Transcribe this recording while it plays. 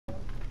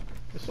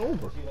It's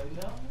over. She like,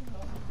 no, no.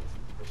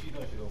 But she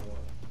knows she don't want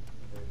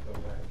to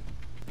come back.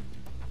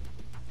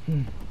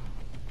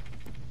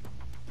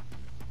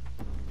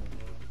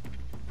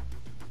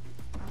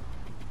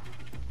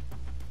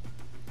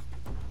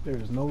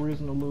 There's no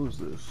reason to lose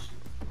this.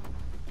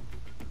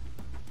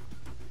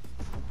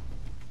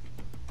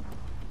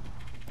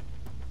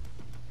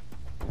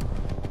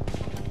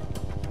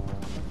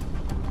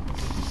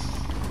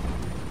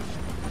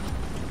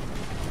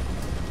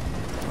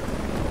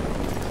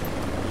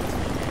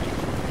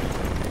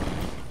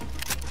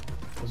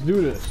 Let's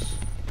do this.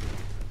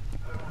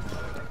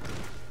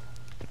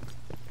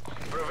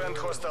 Prevent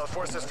hostile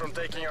forces from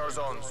taking our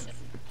zones.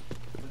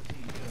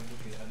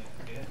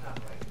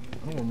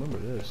 I don't remember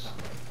this.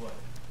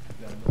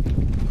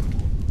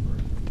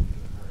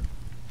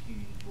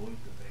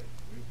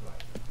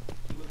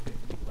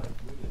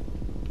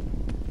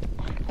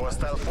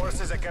 Hostile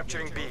forces are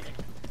capturing B.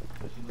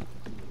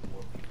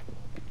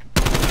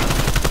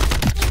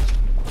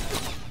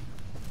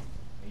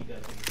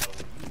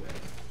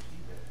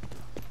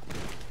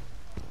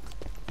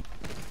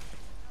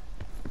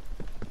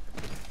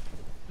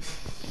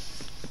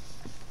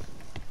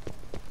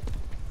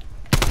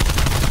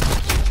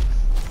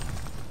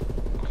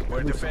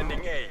 We're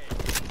defending A.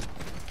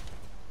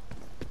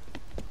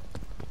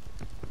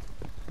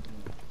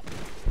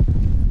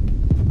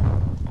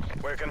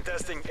 We're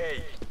contesting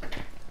A.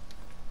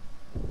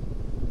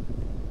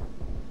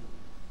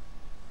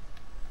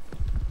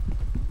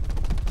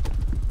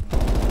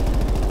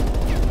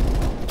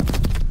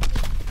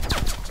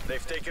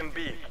 They've taken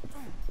B.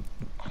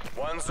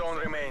 One zone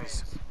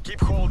remains.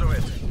 Keep hold of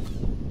it.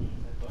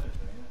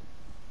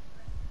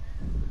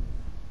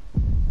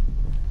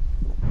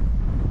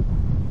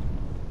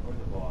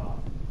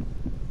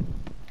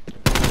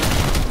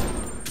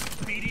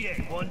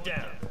 BDA, one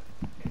down.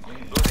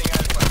 Losing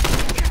Alpha.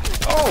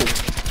 Oh!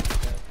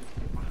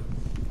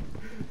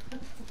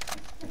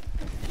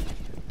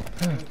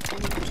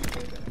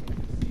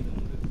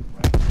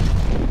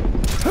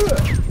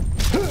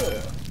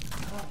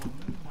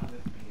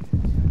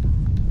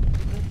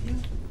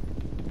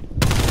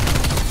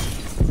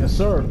 Yes,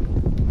 sir.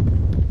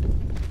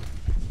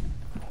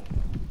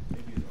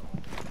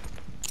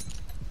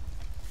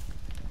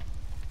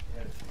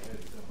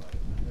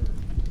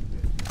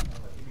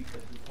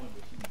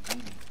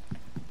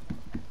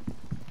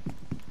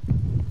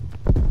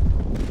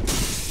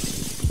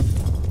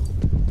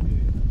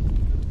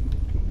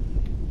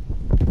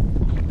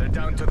 They're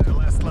down to their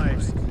last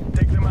lives.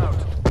 Take them out.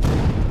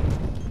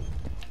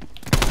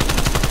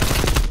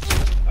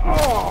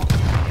 Oh!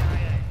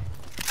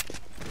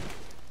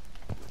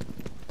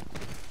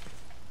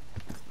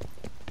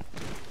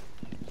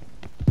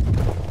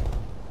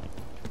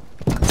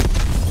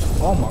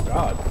 Oh my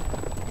God.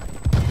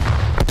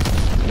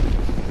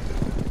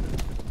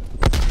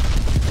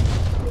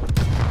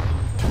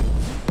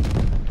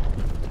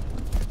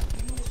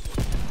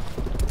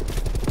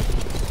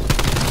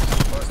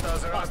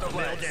 Hostiles are out of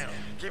lives.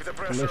 Keep the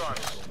pressure on.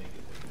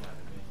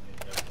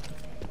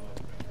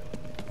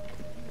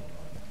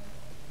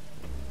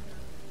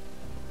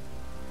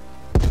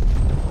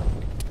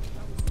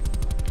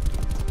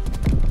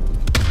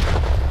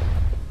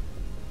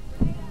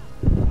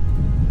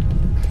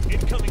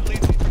 Incoming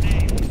lethal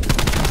grenade.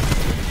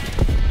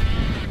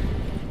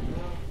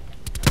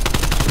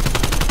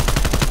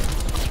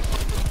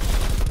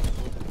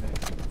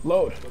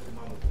 Load.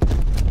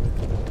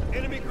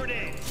 Enemy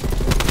grenade.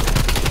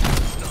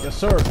 Yes,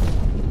 sir.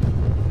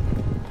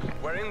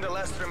 We're in the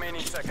last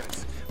remaining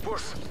seconds.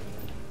 Push.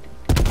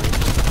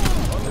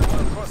 Only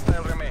one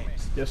hostile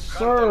remains. Yes,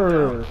 Hunt them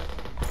sir. down.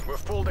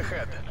 We've pulled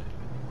ahead.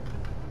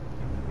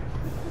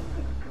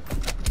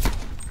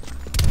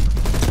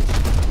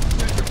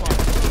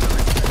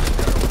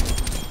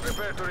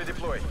 Prepare to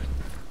redeploy.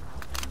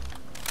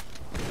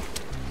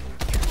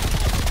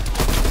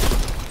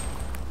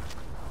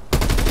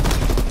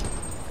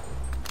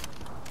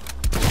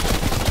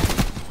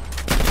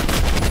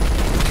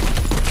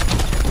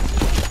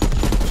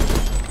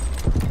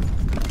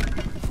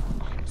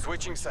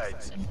 Switching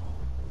sides.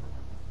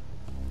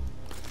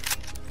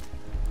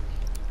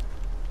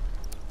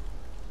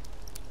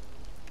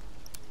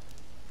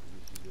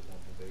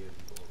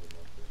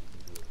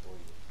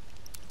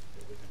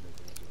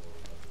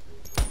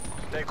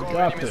 Take all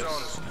Got enemy this.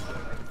 zones.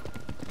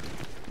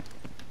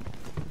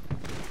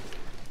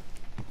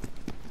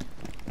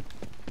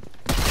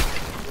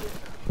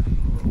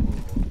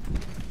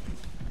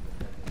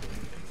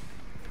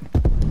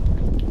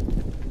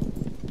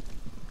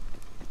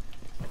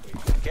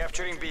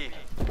 Capturing B.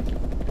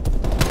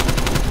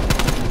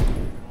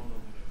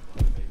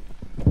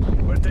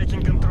 We're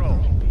taking control.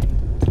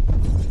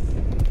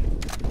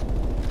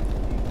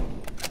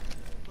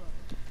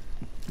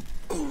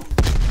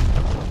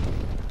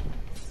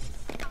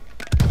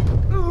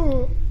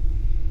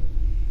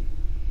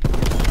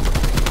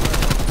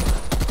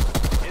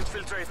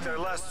 Infiltrate their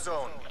last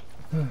zone.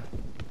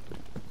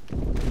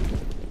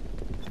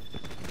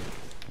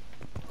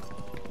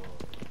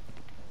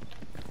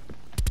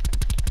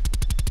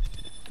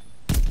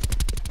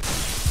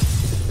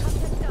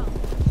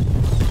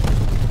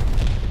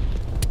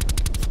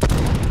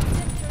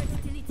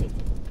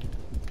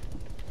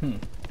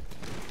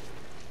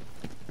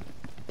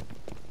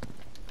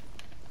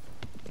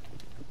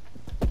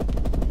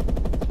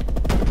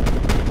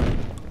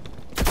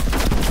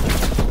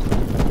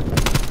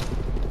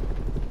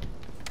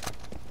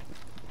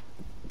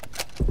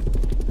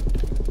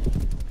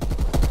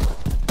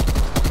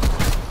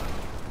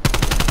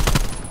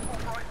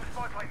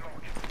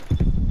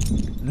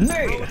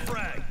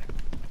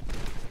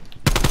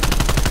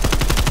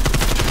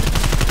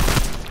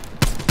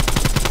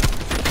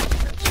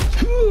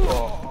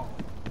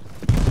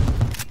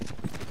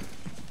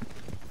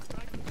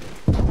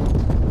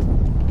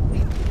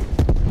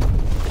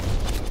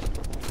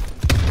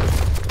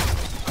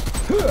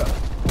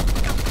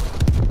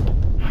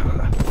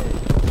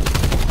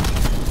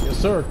 Yes,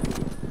 sir.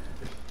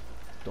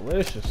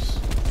 Delicious.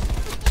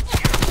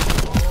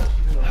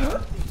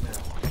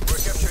 We're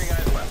capturing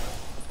Alpha.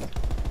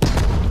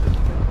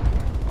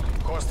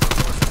 Hostile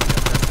forces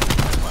captured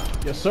Alpha.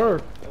 Yes,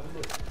 sir.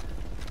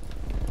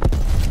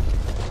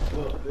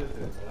 Look,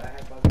 listen. When I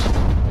had my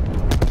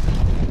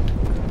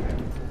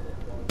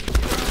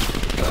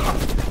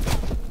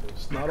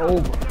It's not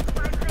over.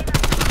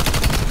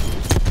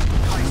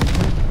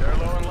 They're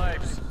low on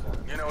lives.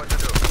 You know what to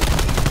do.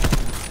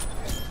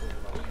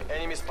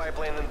 Enemy spy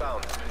plane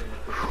inbound.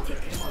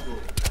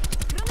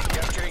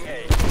 Capturing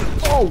A.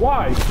 Oh,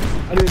 why?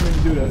 I didn't mean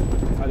to do that.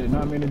 I did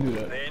not mean to do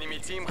that. The enemy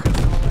team has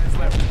some allies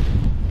left.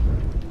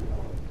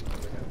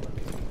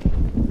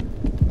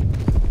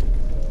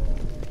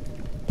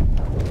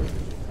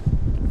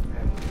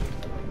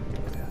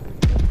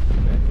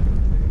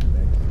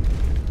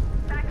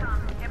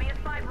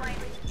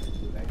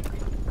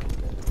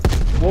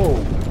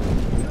 Whoa.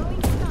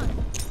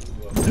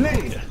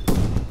 Grenade.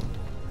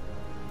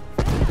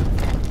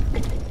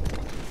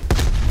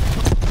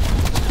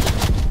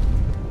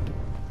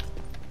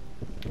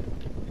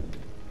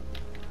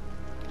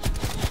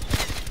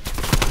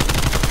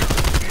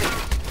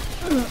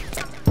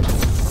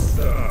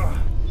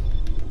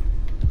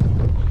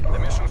 The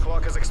mission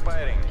clock is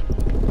expiring.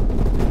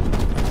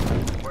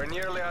 We're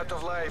nearly out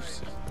of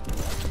lives.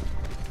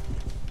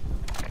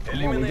 on,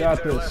 we Eliminate got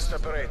their this. last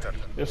operator.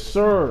 Yes,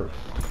 sir.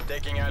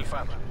 Taking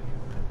Alpha.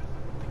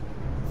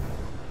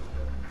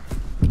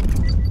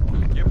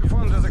 You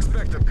performed as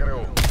expected,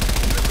 crew.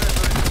 Prepare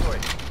to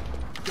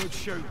redeploy. Good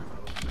shoot.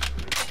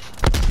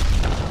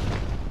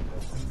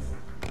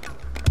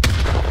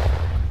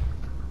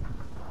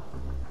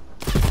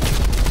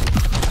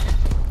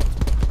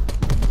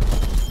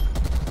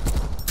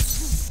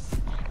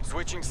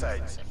 Switching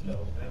sides.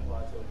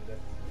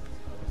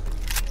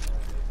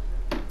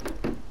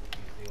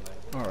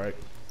 All right.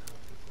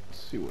 Let's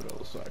see what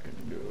else I can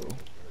do.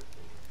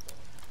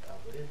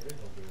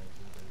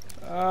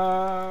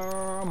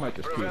 I might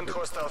just keep Prevent it.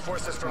 hostile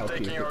forces from I'll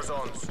taking keep your it.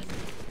 zones.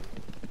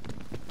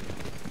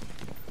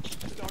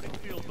 Starting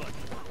field button.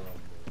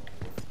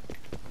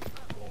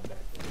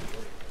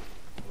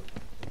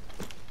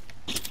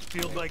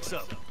 Field lights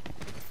up.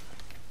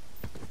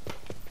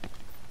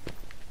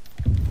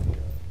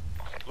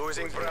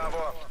 Losing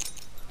Bravo.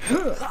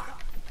 We're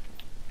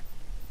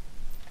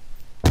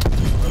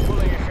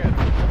pulling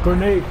ahead.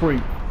 Grenade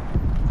freak.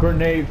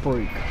 Grenade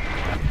freak.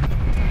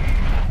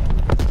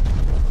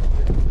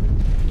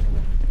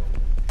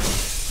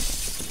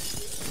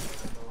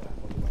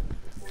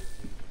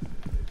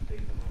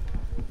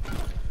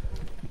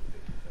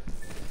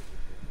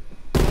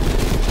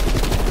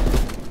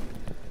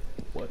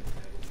 What?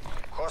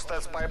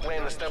 Hostile spy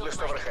plane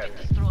established overhead.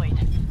 Destroyed.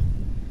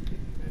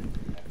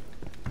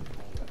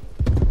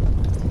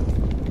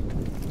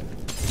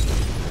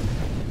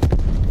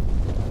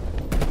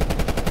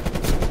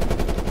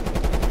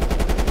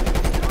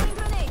 Throwing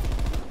grenade.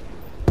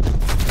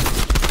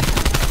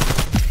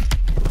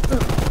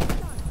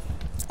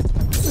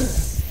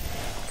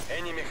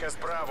 Enemy has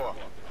Bravo.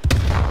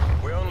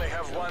 We only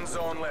have one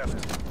zone left.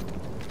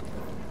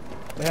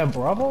 They have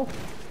Bravo?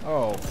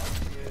 Oh.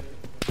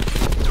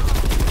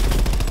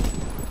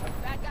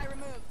 Bad guy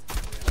removed.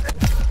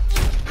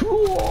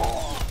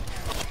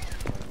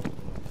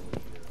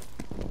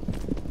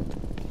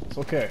 It's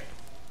okay.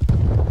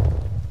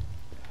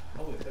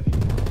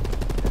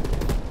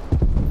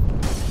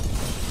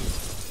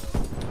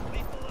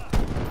 Lethal out.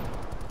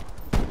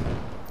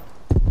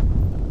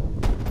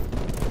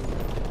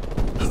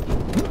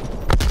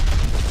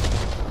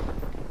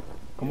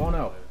 Come on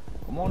out.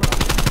 Come on out.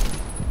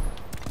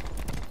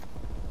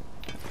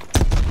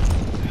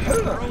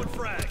 Throwing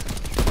frag.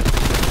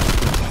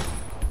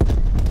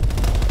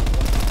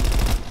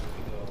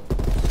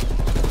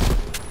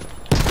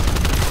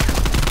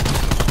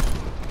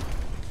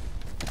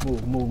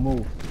 Move, move,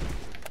 move.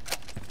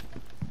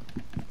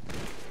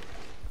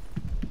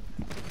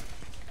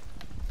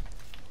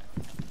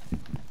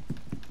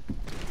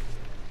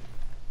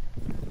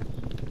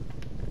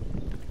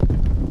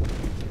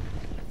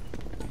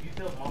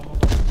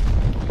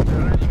 They're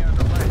running out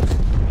of lights.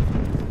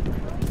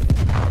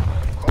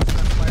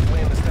 Hostile spy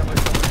plane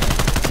established overhead.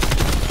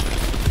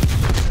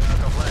 They're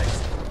out of lights.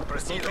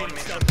 Proceed on Locating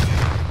mission.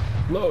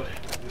 subject. Load.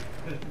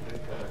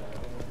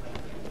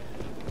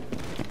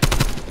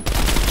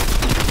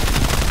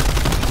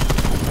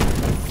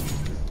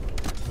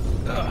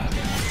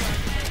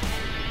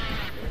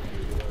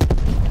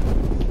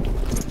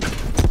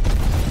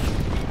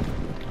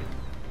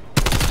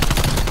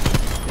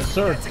 Yes,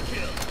 sir. That's a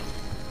kill.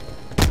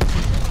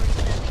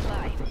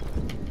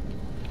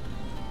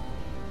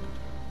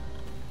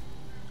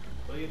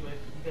 Live.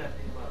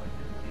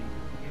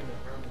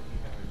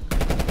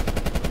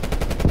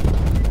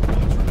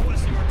 One's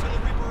requesting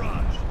artillery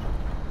barrage.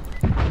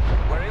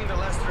 We're in the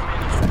last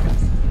remaining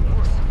seconds.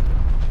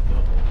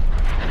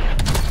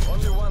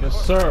 Only one Yes,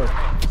 hostile sir.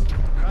 remains.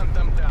 Hunt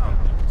them down.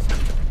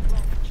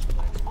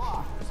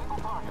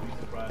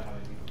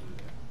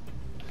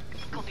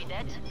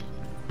 dead?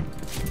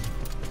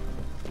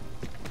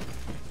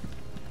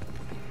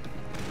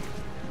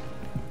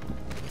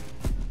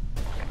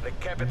 The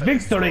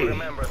capitalists Victory! will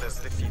remember this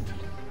defeat.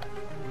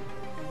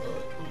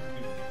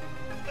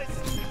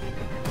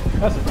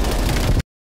 That's it.